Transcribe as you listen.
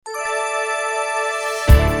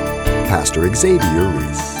Pastor Xavier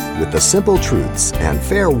Reese with the simple truths and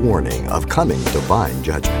fair warning of coming divine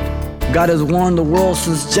judgment. God has warned the world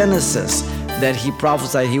since Genesis that he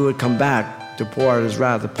prophesied he would come back to pour out his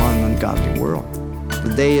wrath upon an ungodly world.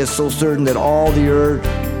 The day is so certain that all the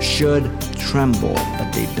earth should tremble,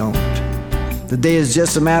 but they don't. The day is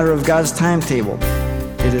just a matter of God's timetable.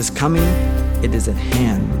 It is coming, it is at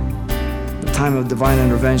hand. The time of divine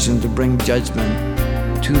intervention to bring judgment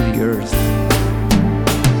to the earth.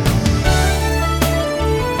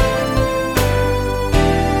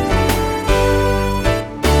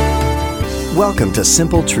 Welcome to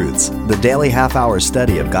Simple Truths, the daily half-hour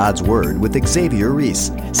study of God's Word with Xavier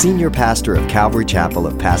Reese, Senior Pastor of Calvary Chapel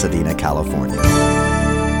of Pasadena, California.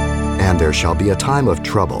 And there shall be a time of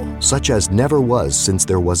trouble, such as never was since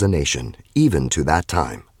there was a nation, even to that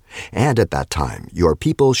time. And at that time your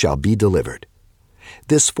people shall be delivered.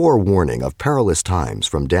 This forewarning of perilous times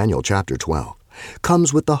from Daniel chapter 12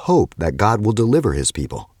 comes with the hope that God will deliver his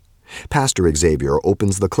people. Pastor Xavier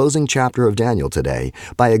opens the closing chapter of Daniel today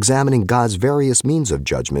by examining God's various means of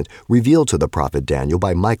judgment revealed to the prophet Daniel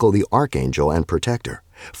by Michael the archangel and protector,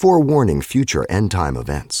 forewarning future end-time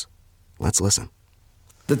events. Let's listen.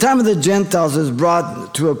 The time of the Gentiles is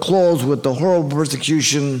brought to a close with the horrible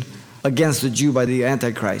persecution against the Jew by the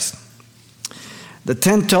Antichrist. The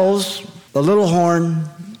 10 toes, the little horn,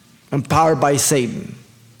 empowered by Satan,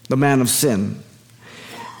 the man of sin.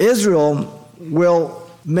 Israel will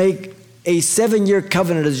make a 7-year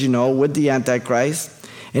covenant, as you know, with the Antichrist,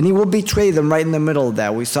 and he will betray them right in the middle of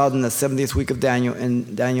that. We saw it in the 70th week of Daniel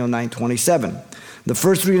in Daniel 9:27. The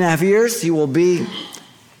first 3.5 years, he will be,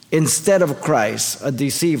 instead of Christ, a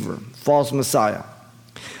deceiver, false Messiah.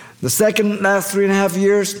 The last 3.5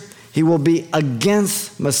 years, he will be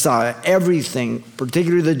against Messiah, everything,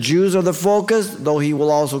 particularly the Jews are the focus, though he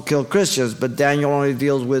will also kill Christians, but Daniel only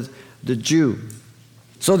deals with the Jew.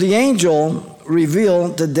 So the angel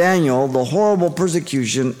revealed to Daniel the horrible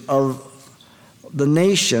persecution of the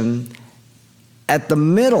nation at the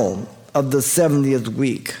middle of the 70th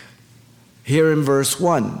week, here in verse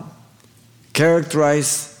 1,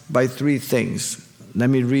 characterized by 3 things.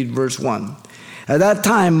 Let me read verse 1. At that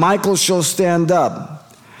time Michael shall stand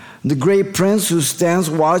up, the great prince who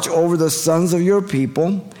stands watch over the sons of your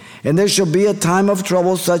people, and there shall be a time of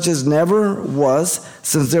trouble such as never was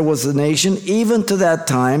since there was a nation, even to that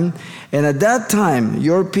time. And at that time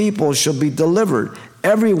your people shall be delivered,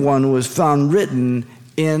 everyone who is found written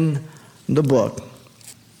in the book.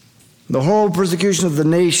 The horrible persecution of the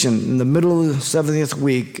nation in the middle of the 70th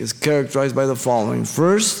week is characterized by the following.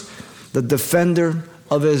 First, the defender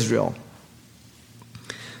of Israel.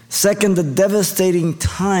 Second, the devastating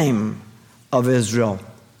time of Israel.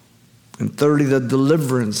 And thirdly, the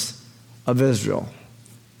deliverance of Israel.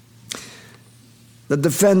 The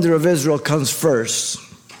defender of Israel comes first.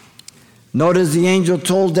 Notice the angel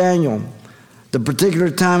told Daniel the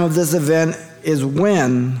particular time of this event is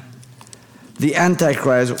when the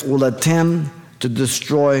Antichrist will attempt to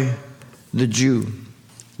destroy the Jew.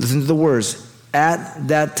 Listen to the words, at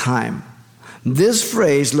that time. This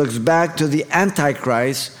phrase looks back to the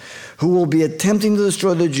Antichrist who will be attempting to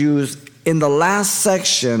destroy the Jews in the last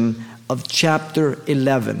section of chapter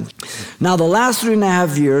 11. Now, the last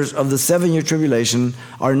 3.5 years of the 7-year tribulation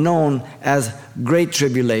are known as Great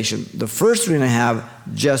Tribulation. The first 3.5,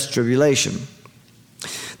 just tribulation.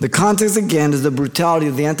 The context, again, is the brutality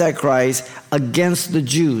of the Antichrist against the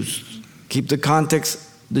Jews. Keep the context,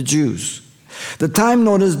 the Jews. The time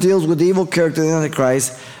notice deals with the evil character of the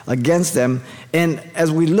Antichrist against them. And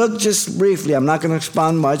as we look just briefly, I'm not going to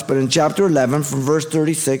expound much, but in chapter 11, from verse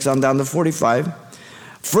 36 on down to 45,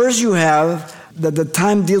 first you have that the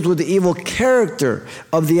time deals with the evil character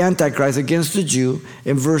of the Antichrist against the Jew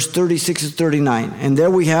in verse 36 to 39. And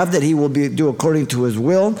there we have that he will do according to his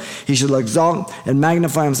will. He shall exalt and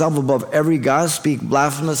magnify himself above every god, speak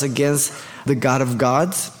blasphemous against the God of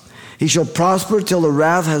gods. He shall prosper till the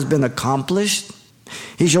wrath has been accomplished.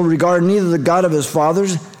 He shall regard neither the God of his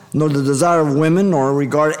fathers, nor the desire of women, nor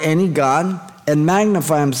regard any god, and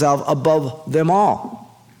magnify himself above them all.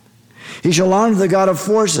 He shall honor the God of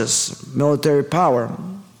forces, military power,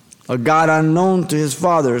 a God unknown to his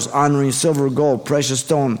fathers, honoring silver, gold, precious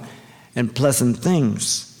stone, and pleasant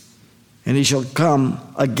things. And he shall come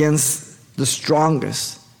against the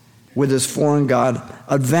strongest with his foreign God,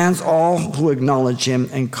 advance all who acknowledge him,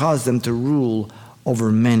 and cause them to rule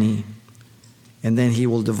over many. And then he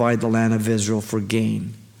will divide the land of Israel for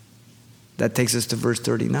gain. That takes us to verse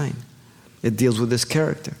 39. It deals with this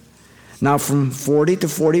character. Now from 40 to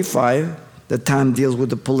 45, the time deals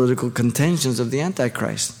with the political contentions of the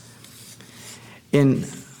Antichrist. In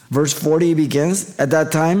verse 40 he begins, at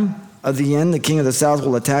that time of the end, the king of the south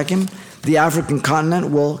will attack him. The African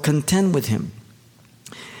continent will contend with him.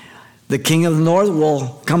 The king of the north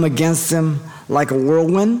will come against him like a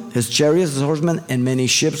whirlwind, his chariots, his horsemen, and many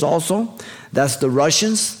ships also. That's the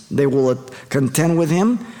Russians. They will contend with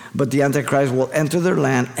him, but the Antichrist will enter their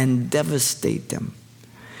land and devastate them.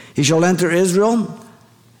 He shall enter Israel,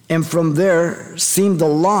 and from there seem to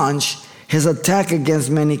launch his attack against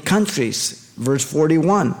many countries. Verse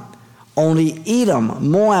 41. Only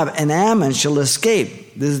Edom, Moab, and Ammon shall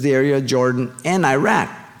escape. This is the area of Jordan and Iraq.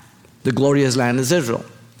 The glorious land is Israel.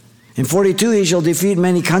 In 42, he shall defeat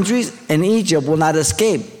many countries, and Egypt will not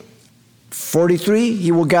escape. 43,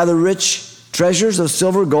 he will gather rich treasures of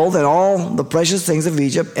silver, gold, and all the precious things of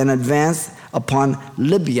Egypt, and advance upon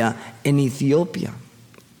Libya and Ethiopia.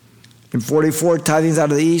 In 44, tidings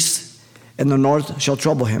out of the east and the north shall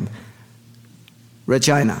trouble him. Red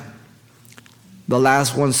China, the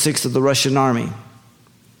last 1/6 of the Russian army.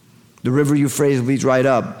 The river Euphrates will be dried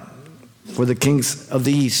up for the kings of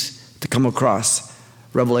the east to come across.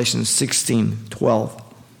 Revelation 16:12.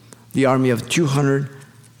 The army of 200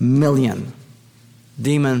 million,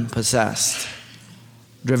 demon-possessed,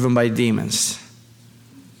 driven by demons.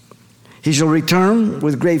 He shall return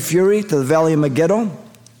with great fury to the valley of Megiddo,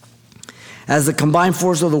 as the combined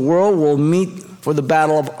force of the world will meet for the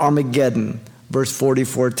battle of Armageddon. Verse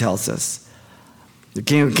 44 tells us. The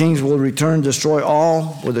King of Kings will return, destroy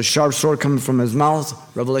all, with a sharp sword coming from his mouth.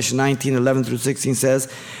 Revelation 19:11-16 says,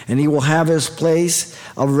 and he will have his place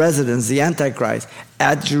of residence, the Antichrist,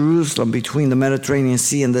 at Jerusalem between the Mediterranean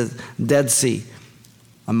Sea and the Dead Sea,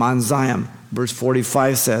 on Mount Zion. Verse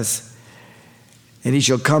 45 says, and he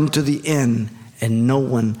shall come to the end, and no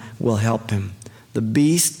one will help him. The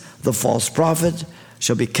beast, the false prophet,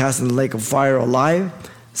 shall be cast in the lake of fire alive.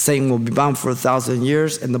 Satan will be bound for 1,000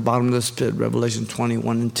 years in the bottom of the pit. Revelation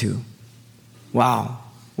 21:2. Wow,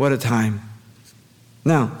 what a time.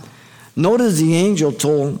 Now, notice the angel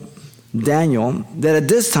told Daniel that at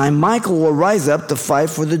this time Michael will rise up to fight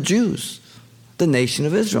for the Jews, the nation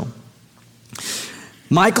of Israel.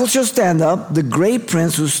 Michael shall stand up, the great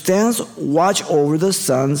prince who stands watch over the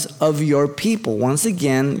sons of your people. Once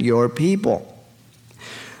again, your people.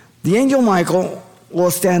 The angel Michael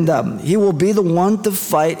will stand up. He will be the one to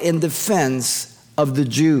fight in defense of the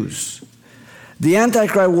Jews. The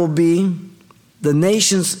Antichrist will be the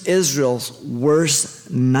nation's Israel's worst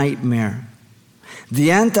nightmare.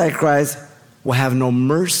 The Antichrist will have no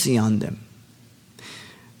mercy on them.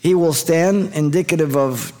 He will stand indicative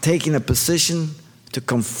of taking a position to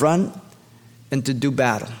confront and to do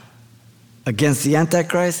battle against the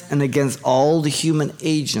Antichrist and against all the human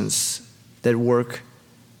agents that work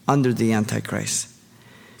under the Antichrist.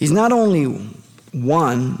 He's not only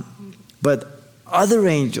one, but other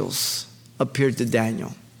angels appeared to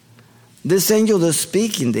Daniel. This angel that's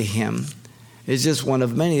speaking to him is just one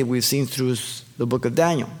of many that we've seen through the book of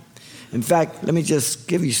Daniel. In fact, let me just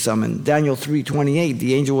give you some. In Daniel 3:28,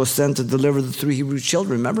 the angel was sent to deliver the 3 Hebrew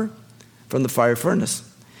children, remember? From the fire furnace.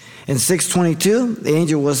 In 6:22, the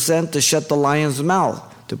angel was sent to shut the lion's mouth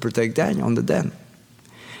to protect Daniel in the den.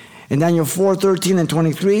 In Daniel 4:13 and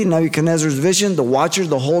 23, Nebuchadnezzar's vision, the watcher,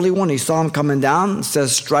 the Holy One, he saw him coming down. It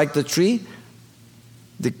says, strike the tree,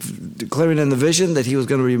 declaring in the vision that he was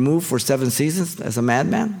going to be removed for 7 seasons as a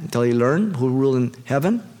madman until he learned who ruled in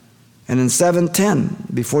heaven. And in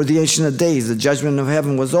 7:10, before the Ancient of Days, the judgment of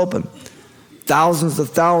heaven was open. Thousands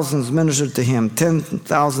of thousands ministered to him.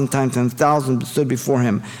 10,000 times 10,000 stood before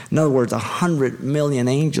him. In other words, 100 million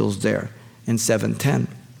angels there in 7:10.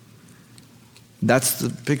 That's the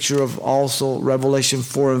picture of also Revelation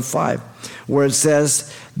 4 and 5, where it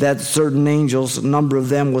says that certain angels, a number of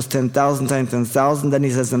them was 10,000 times 10,000. Then he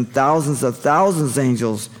says, and thousands of thousands of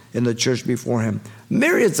angels in the church before him.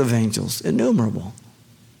 Myriads of angels, innumerable.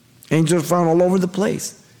 Angels found all over the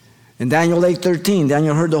place. In Daniel 8:13,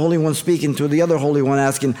 Daniel heard the Holy One speaking to the other Holy One,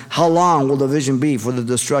 asking, how long will the vision be for the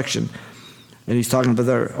destruction? And he's talking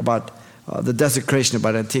about the desecration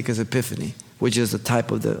about Antiochus Epiphanes, which is the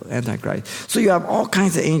type of the Antichrist. So you have all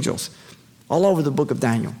kinds of angels all over the book of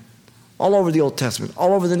Daniel, all over the Old Testament,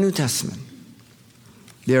 all over the New Testament.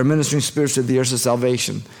 They are ministering spirits to the heirs of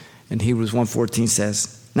salvation. And Hebrews 1:14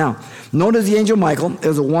 says, now, notice the angel Michael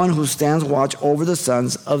is the one who stands watch over the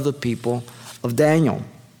sons of the people of Daniel.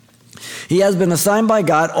 He has been assigned by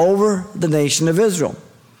God over the nation of Israel.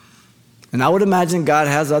 And I would imagine God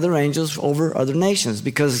has other angels over other nations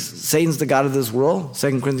because Satan's the god of this world.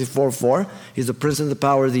 2 Corinthians 4:4. He's the prince of the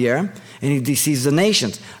power of the air, and he deceives the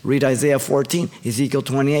nations. Read Isaiah 14, Ezekiel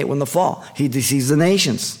 28 when the fall. He deceives the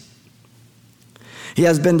nations. He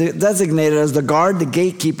has been designated as the guard, the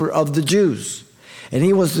gatekeeper of the Jews. And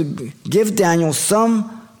he was to give Daniel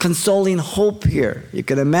some consoling hope here. You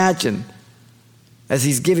can imagine, as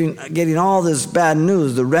he's getting all this bad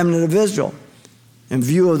news, the remnant of Israel, in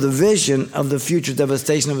view of the vision of the future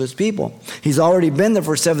devastation of his people. He's already been there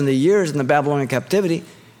for 70 years in the Babylonian captivity,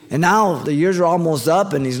 and now the years are almost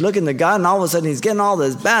up, and he's looking to God, and all of a sudden he's getting all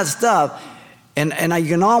this bad stuff, and you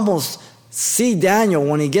can almost see Daniel,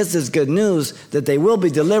 when he gets this good news that they will be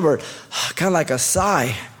delivered, kind of like a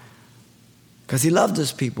sigh, because he loved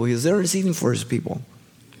his people. He was interceding for his people.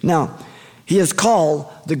 Now, he is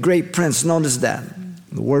called the great prince. Notice that.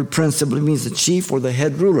 The word prince simply means the chief or the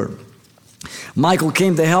head ruler. Michael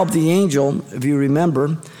came to help the angel, if you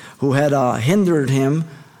remember, who had hindered him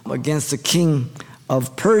against the king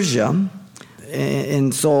of Persia.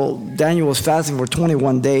 And so Daniel was fasting for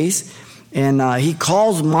 21 days. And he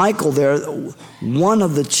calls Michael there one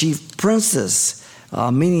of the chief princes,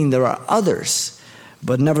 meaning there are others.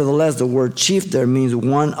 But nevertheless, the word chief there means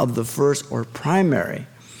one of the first or primary.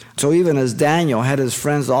 So even as Daniel had his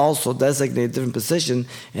friends also designate a different position,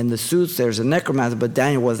 in the soothsayers and necromancer, but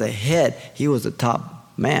Daniel was the head. He was the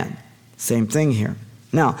top man. Same thing here.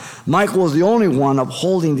 Now, Michael was the only one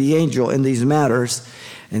upholding the angel in these matters.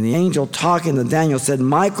 And the angel talking to Daniel said,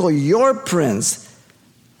 Michael, your prince,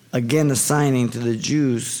 again assigning to the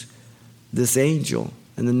Jews this angel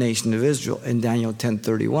and the nation of Israel in Daniel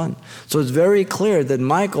 10:31. So it's very clear that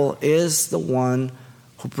Michael is the one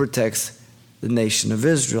who protects the nation of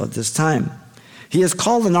Israel at this time. He is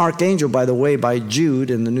called an archangel, by the way, by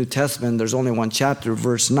Jude in the New Testament. There's only one chapter,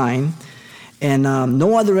 verse 9. And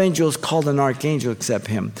no other angel is called an archangel except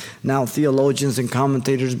him. Now, theologians and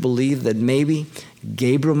commentators believe that maybe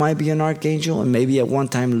Gabriel might be an archangel, and maybe at one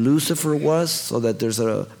time Lucifer was, so that there's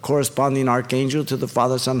a corresponding archangel to the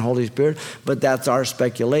Father, Son, Holy Spirit. But that's our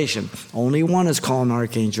speculation. Only one is called an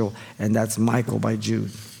archangel, and that's Michael by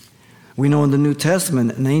Jude. We know in the New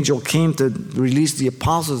Testament, an angel came to release the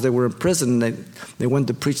apostles that were in prison. They went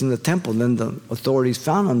to preach in the temple, and then the authorities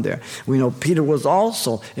found them there. We know Peter was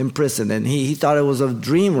also in prison, and he thought it was a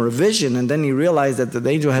dream or a vision, and then he realized that the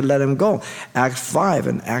angel had let him go. Acts 5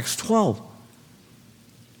 and Acts 12.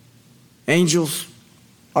 Angels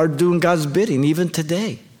are doing God's bidding even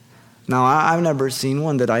today. Now, I've never seen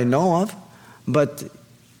one that I know of, but,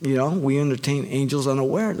 we entertain angels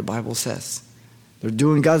unaware, the Bible says. They're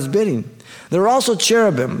doing God's bidding. There are also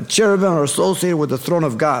cherubim. Cherubim are associated with the throne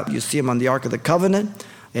of God. You see them on the Ark of the Covenant,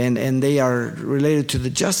 and they are related to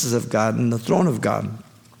the justice of God and the throne of God.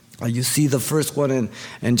 You see the first one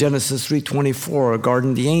in Genesis 3:24,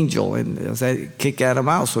 guarding the angel, and they kick Adam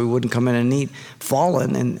out so he wouldn't come in and eat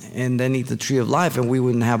fallen and then eat the tree of life, and we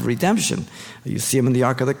wouldn't have redemption. You see him in the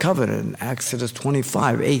Ark of the Covenant. Exodus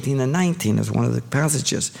 25, 18 and 19 is one of the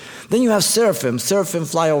passages. Then you have seraphim. Seraphim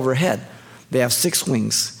fly overhead. They have 6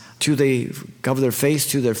 wings. 2 they cover their face,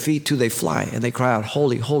 2 their feet, 2 they fly. And they cry out,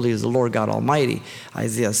 holy, holy is the Lord God Almighty.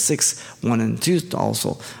 Isaiah 6, 1 and 2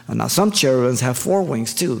 also. And now some cherubims have 4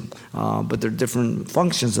 wings too, but there are different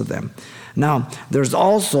functions of them. Now, there's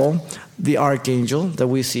also the archangel that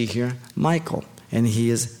we see here, Michael. And he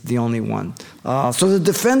is the only one. So the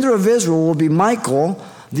defender of Israel will be Michael,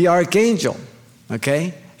 the archangel.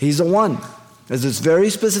 Okay? He's the one. At this very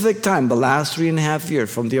specific time, the last 3.5 years,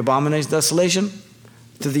 from the abomination of desolation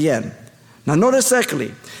to the end. Now notice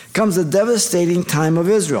secondly, comes the devastating time of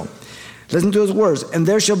Israel. Listen to his words. And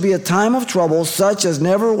there shall be a time of trouble such as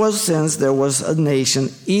never was since there was a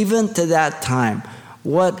nation, even to that time.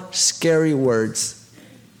 What scary words.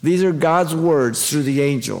 These are God's words through the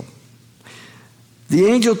angel. The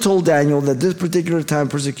angel told Daniel that this particular time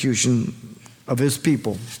of persecution of his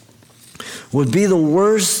people would be the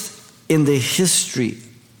worst in the history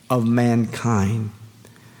of mankind,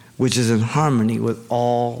 which is in harmony with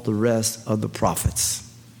all the rest of the prophets.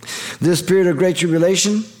 This period of great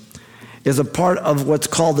tribulation is a part of what's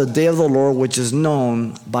called the day of the Lord, which is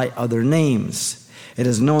known by other names. It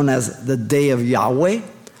is known as the day of Yahweh,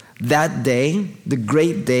 that day, the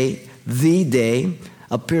great day, the day,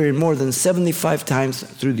 appearing more than 75 times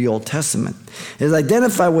through the Old Testament. It is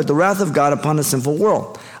identified with the wrath of God upon a sinful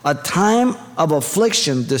world. A time of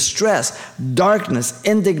affliction, distress, darkness,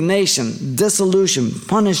 indignation, dissolution,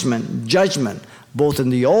 punishment, judgment, both in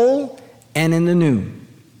the Old and in the New.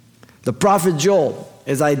 The prophet Joel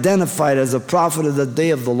is identified as a prophet of the day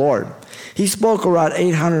of the Lord. He spoke around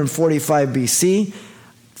 845 BC,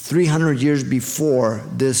 300 years before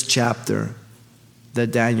this chapter that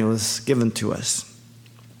Daniel is given to us.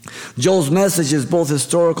 Joel's message is both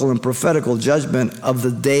historical and prophetical judgment of the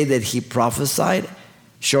day that he prophesied,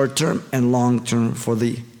 short-term and long-term for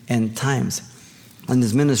the end times. And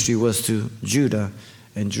his ministry was to Judah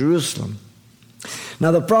and Jerusalem.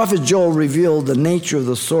 Now the prophet Joel revealed the nature of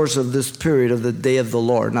the source of this period of the day of the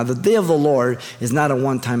Lord. Now the day of the Lord is not a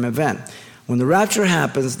one-time event. When the rapture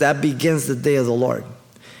happens, that begins the day of the Lord.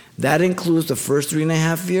 That includes the first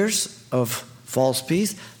 3.5 years of false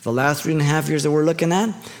peace, the last 3.5 years that we're looking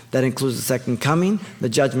at. That includes the second coming, the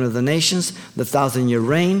judgment of the nations, the 1,000-year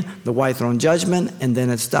reign, the white throne judgment, and then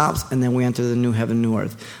it stops, and then we enter the new heaven, new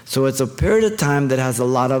earth. So it's a period of time that has a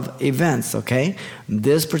lot of events, okay?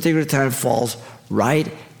 This particular time falls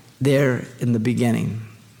right there in the beginning.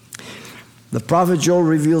 The prophet Joel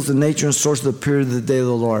reveals the nature and source of the period of the day of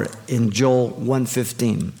the Lord in Joel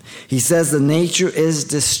 1:15. He says the nature is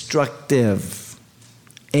destructive.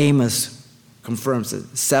 Amos confirms it.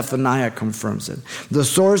 Zephaniah confirms it. The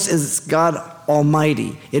source is God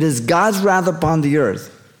Almighty. It is God's wrath upon the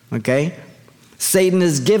earth. Okay? Satan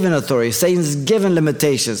is given authority. Satan is given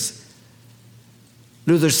limitations.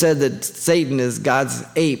 Luther said that Satan is God's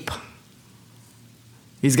ape.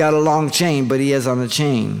 He's got a long chain, but he is on a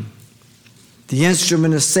chain. The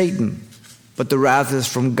instrument is Satan, but the wrath is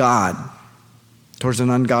from God towards an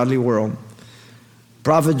ungodly world.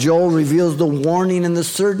 Prophet Joel reveals the warning and the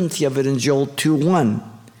certainty of it in Joel 2:1.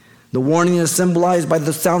 The warning is symbolized by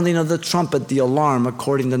the sounding of the trumpet, the alarm,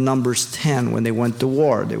 according to Numbers 10. When they went to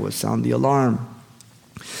war, they would sound the alarm.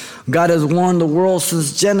 God has warned the world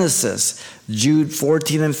since Genesis. Jude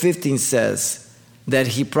 14 and 15 says that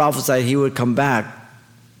he prophesied he would come back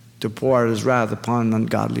to pour out his wrath upon an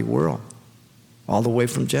ungodly world, all the way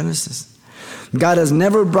from Genesis. God has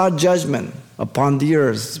never brought judgment upon the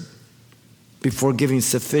earth before giving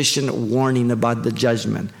sufficient warning about the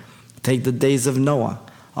judgment. Take the days of Noah,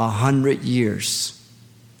 100 years.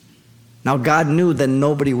 Now God knew that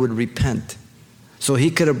nobody would repent, so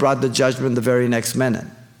he could have brought the judgment the very next minute.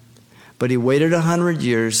 But he waited 100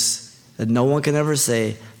 years, that no one can ever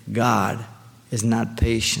say, God is not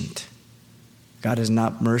patient. God is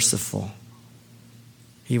not merciful.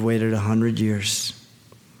 He waited 100 years.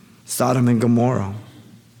 Sodom and Gomorrah,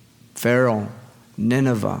 Pharaoh,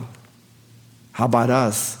 Nineveh. How about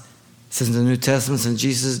us? Since the New Testament, since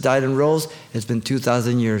Jesus died and rose, it's been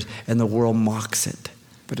 2,000 years, and the world mocks it.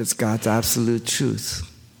 But it's God's absolute truth.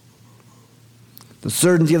 The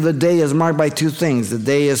certainty of the day is marked by two things. The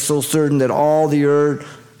day is so certain that all the earth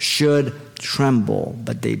should tremble,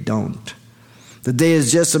 but they don't. The day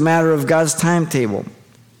is just a matter of God's timetable.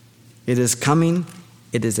 It is coming.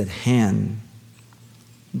 It is at hand.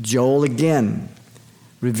 Joel again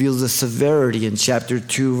reveals the severity in chapter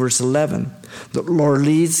 2, verse 11. The Lord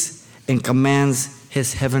leads and commands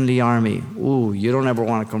his heavenly army. Ooh, you don't ever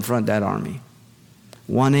want to confront that army.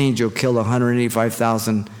 One angel killed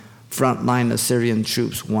 185,000 frontline Assyrian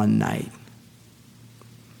troops one night.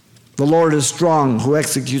 The Lord is strong, who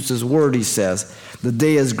executes his word, he says. The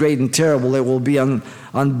day is great and terrible. It will be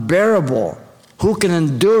unbearable. Who can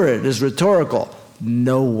endure it is rhetorical.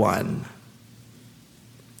 No one.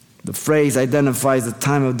 The phrase identifies the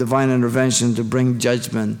time of divine intervention to bring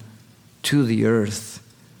judgment to the earth.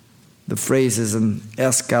 The phrase is an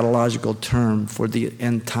eschatological term for the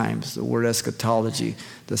end times. The word eschatology,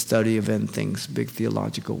 the study of end things, big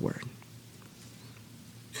theological word.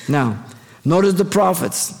 Now, notice the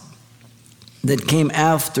prophets that came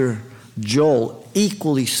after Joel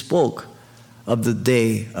equally spoke of the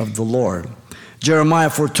day of the Lord. Jeremiah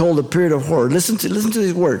foretold a period of horror. Listen to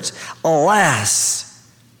these words. Alas,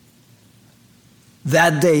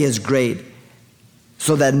 that day is great,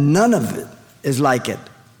 so that none of it is like it.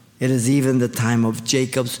 It is even the time of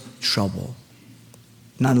Jacob's trouble.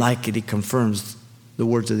 Not like it, he confirms the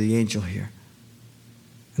words of the angel here.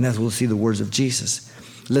 And as we'll see the words of Jesus.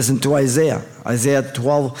 Listen to Isaiah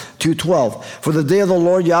 2:12. For the day of the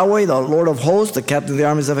Lord Yahweh, the Lord of hosts, the captain of the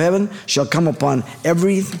armies of heaven, shall come upon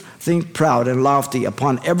everything proud and lofty,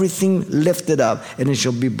 upon everything lifted up, and it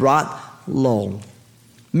shall be brought low.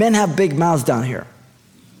 Men have big mouths down here.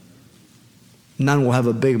 None will have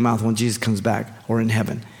a big mouth when Jesus comes back or in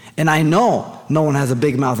heaven. And I know no one has a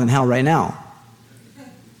big mouth in hell right now.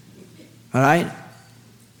 All right?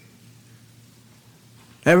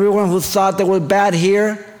 Everyone who thought they were bad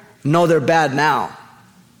here, know they're bad now.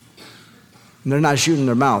 And they're not shooting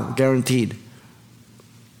their mouth, guaranteed.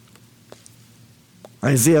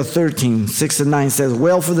 Isaiah 13:6-9 says,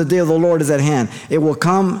 Wail, for the day of the Lord is at hand. It will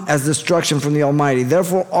come as destruction from the Almighty.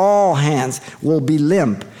 Therefore all hands will be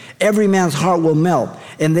limp. Every man's heart will melt,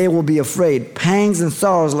 and they will be afraid. Pangs and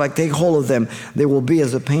sorrows like take hold of them. They will be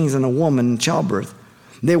as the pains in a woman in childbirth.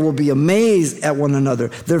 They will be amazed at one another.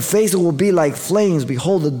 Their faces will be like flames.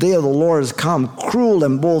 Behold, the day of the Lord is come, cruel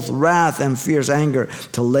in both wrath and fierce anger,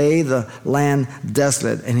 to lay the land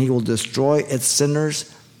desolate, and he will destroy its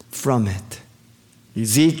sinners from it.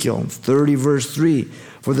 Ezekiel 30 verse 3.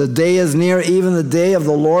 For the day is near, even the day of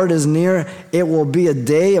the Lord is near. It will be a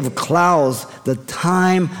day of clouds, the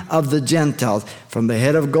time of the Gentiles. From the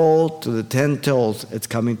head of gold to the 10 toes, it's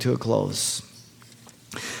coming to a close.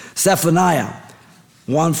 Zephaniah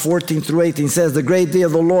 1:14 through 18 says, the great day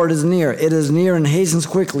of the Lord is near. It is near and hastens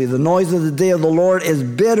quickly. The noise of the day of the Lord is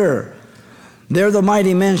bitter. There the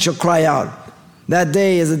mighty men shall cry out. That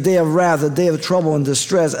day is a day of wrath, a day of trouble and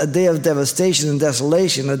distress, a day of devastation and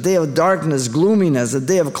desolation, a day of darkness, gloominess, a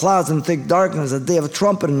day of clouds and thick darkness, a day of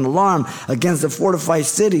trumpet and alarm against the fortified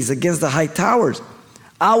cities, against the high towers.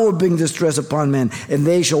 I will bring distress upon men, and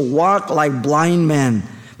they shall walk like blind men,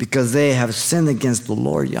 because they have sinned against the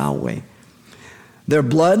Lord Yahweh. Their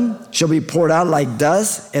blood shall be poured out like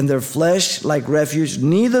dust, and their flesh like refuse.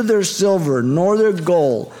 Neither their silver nor their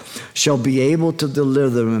gold shall be able to deliver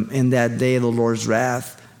them in that day of the Lord's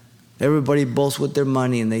wrath. Everybody boasts with their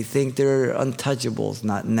money, and they think they're untouchables.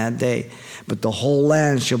 Not in that day. But the whole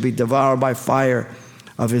land shall be devoured by fire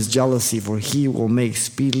of his jealousy, for he will make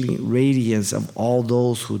speedily radiance of all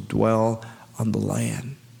those who dwell on the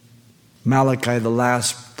land. Malachi, the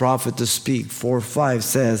last prophet to speak, 4:5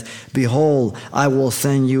 says, behold, I will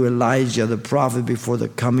send you Elijah, the prophet, before the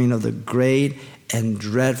coming of the great and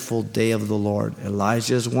dreadful day of the Lord.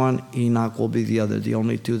 Elijah is one, Enoch will be the other, the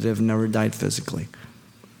only two that have never died physically.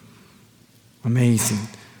 Amazing.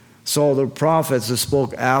 So the prophets that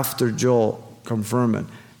spoke after Joel confirm it.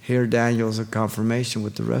 Here Daniel is a confirmation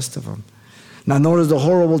with the rest of them. Now notice the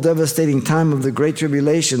horrible, devastating time of the Great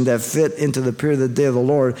Tribulation that fit into the period of the day of the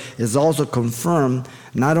Lord is also confirmed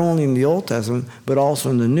not only in the Old Testament, but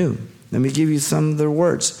also in the New. Let me give you some of their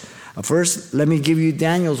words. First, let me give you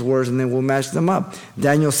Daniel's words, and then we'll match them up.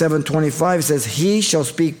 Daniel 7:25 says, he shall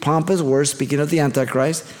speak pompous words, speaking of the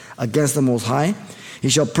Antichrist, against the Most High. He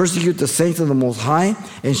shall persecute the saints of the Most High,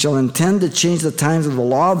 and shall intend to change the times of the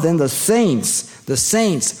law. Then the saints,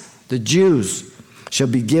 the Jews, shall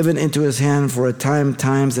be given into his hand for a time,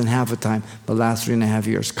 times, and half a time. The last 3.5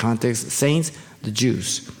 years. Context, saints, the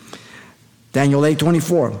Jews. Daniel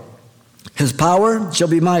 8:24. His power shall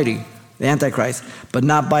be mighty, the Antichrist, but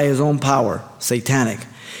not by his own power, satanic.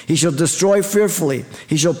 He shall destroy fearfully.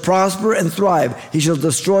 He shall prosper and thrive. He shall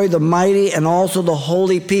destroy the mighty and also the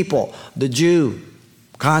holy people, the Jew.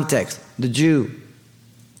 Context, the Jew.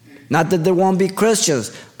 Not that there won't be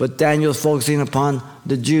Christians, but Daniel's focusing upon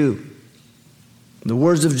the Jew. The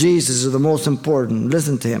words of Jesus are the most important.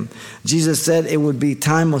 Listen to him. Jesus said it would be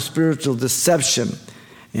time of spiritual deception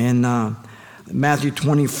in Matthew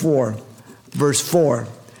 24, verse 4.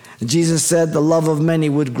 Jesus said the love of many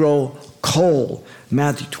would grow cold.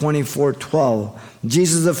 Matthew 24:12.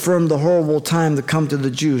 Jesus affirmed the horrible time to come to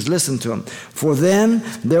the Jews. Listen to him. For then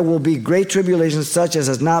there will be great tribulation, such as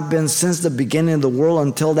has not been since the beginning of the world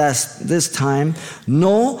until this time,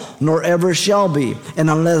 no, nor ever shall be.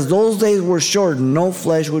 And unless those days were shortened, no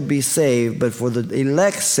flesh would be saved. But for the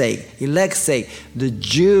elect's sake, the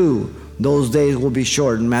Jew, those days will be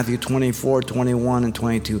shortened. Matthew 24, 21, and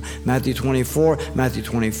 22. Matthew 24, Matthew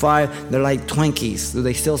 25, they're like Twinkies. Do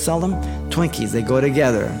they still sell them? Twinkies, they go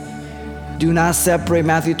together. Do not separate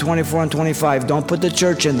Matthew 24 and 25. Don't put the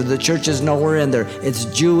church in there. The church is nowhere in there. It's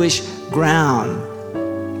Jewish ground.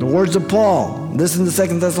 The words of Paul. Listen to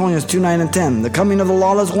 2 Thessalonians 2, 9, and 10. The coming of the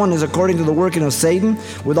lawless one is according to the working of Satan,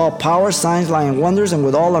 with all power, signs, lying wonders, and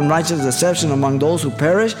with all unrighteous deception among those who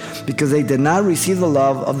perish, because they did not receive the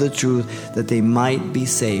love of the truth, that they might be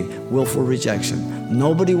saved. Willful rejection.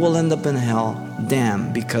 Nobody will end up in hell,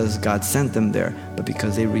 damned, because God sent them there, but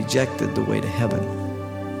because they rejected the way to heaven.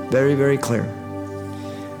 Very, very clear.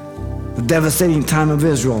 The devastating time of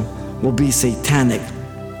Israel will be satanic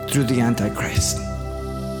through the Antichrist.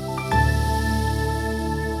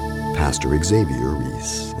 Pastor Xavier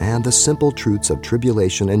Reese and the simple truths of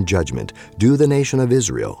tribulation and judgment due the nation of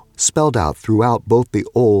Israel, spelled out throughout both the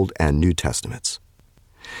Old and New Testaments.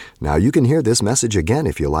 Now you can hear this message again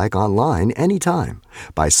if you like online anytime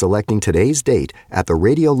by selecting today's date at the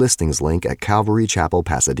radio listings link at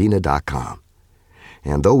CalvaryChapelPasadena.com.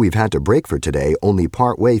 And though we've had to break for today only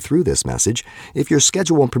part way through this message, if your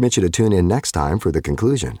schedule won't permit you to tune in next time for the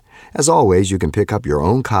conclusion, as always, you can pick up your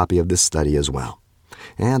own copy of this study as well.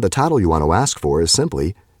 And the title you want to ask for is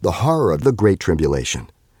simply The Horror of the Great Tribulation.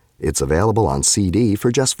 It's available on CD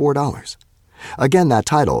for just $4. Again, that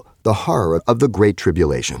title, The Horror of the Great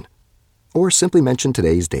Tribulation. Or simply mention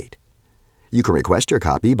today's date. You can request your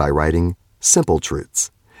copy by writing Simple Truths,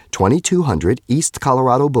 2200 East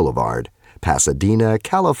Colorado Boulevard, Pasadena,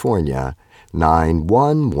 California,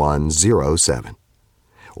 91107.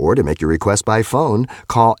 Or to make your request by phone,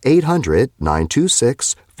 call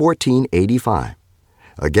 800-926-1485.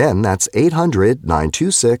 Again, that's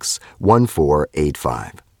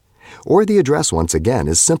 800-926-1485. Or the address once again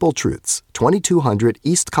is Simple Truths, 2200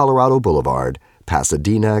 East Colorado Boulevard,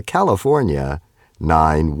 Pasadena, California,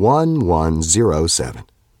 91107.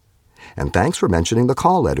 And thanks for mentioning the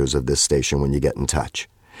call letters of this station when you get in touch.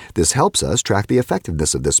 This helps us track the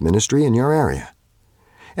effectiveness of this ministry in your area.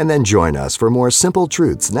 And then join us for more Simple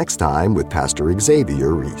Truths next time with Pastor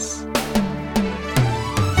Xavier Reese.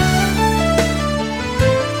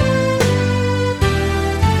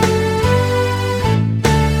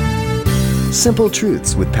 Simple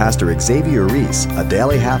Truths with Pastor Xavier Reese, a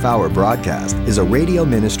daily half-hour broadcast, is a radio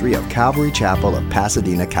ministry of Calvary Chapel of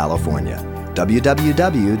Pasadena, California.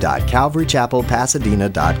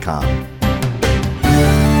 www.calvarychapelpasadena.com.